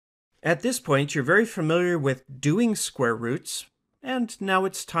At this point, you're very familiar with doing square roots, and now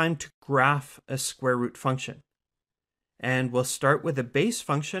it's time to graph a square root function. And we'll start with a base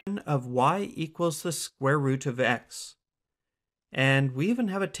function of y equals the square root of x. And we even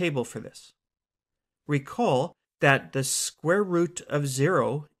have a table for this. Recall that the square root of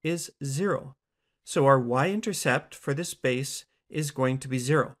 0 is 0. So our y-intercept for this base is going to be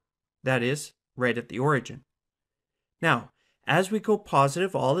 0. That is, right at the origin. Now, as we go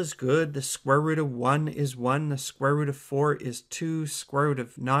positive, all is good. The square root of 1 is 1, the square root of 4 is 2, square root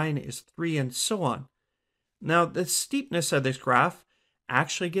of 9 is 3, and so on. Now, the steepness of this graph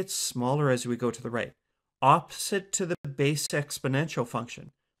actually gets smaller as we go to the right, opposite to the base exponential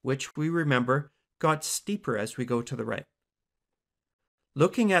function, which we remember got steeper as we go to the right.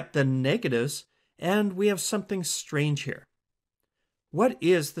 Looking at the negatives, and we have something strange here. What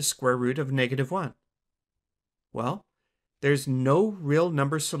is the square root of -1? Well, there's no real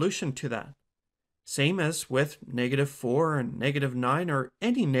number solution to that. Same as with -4 and -9 or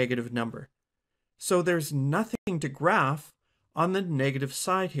any negative number. So there's nothing to graph on the negative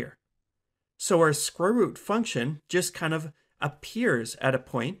side here. So our square root function just kind of appears at a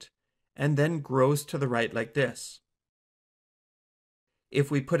point and then grows to the right like this. If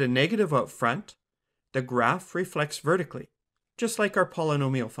we put a negative out front, the graph reflects vertically, just like our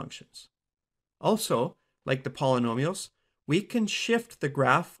polynomial functions. Also, like the polynomials, we can shift the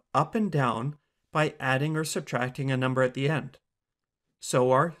graph up and down by adding or subtracting a number at the end.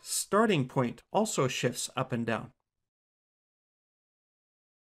 So our starting point also shifts up and down.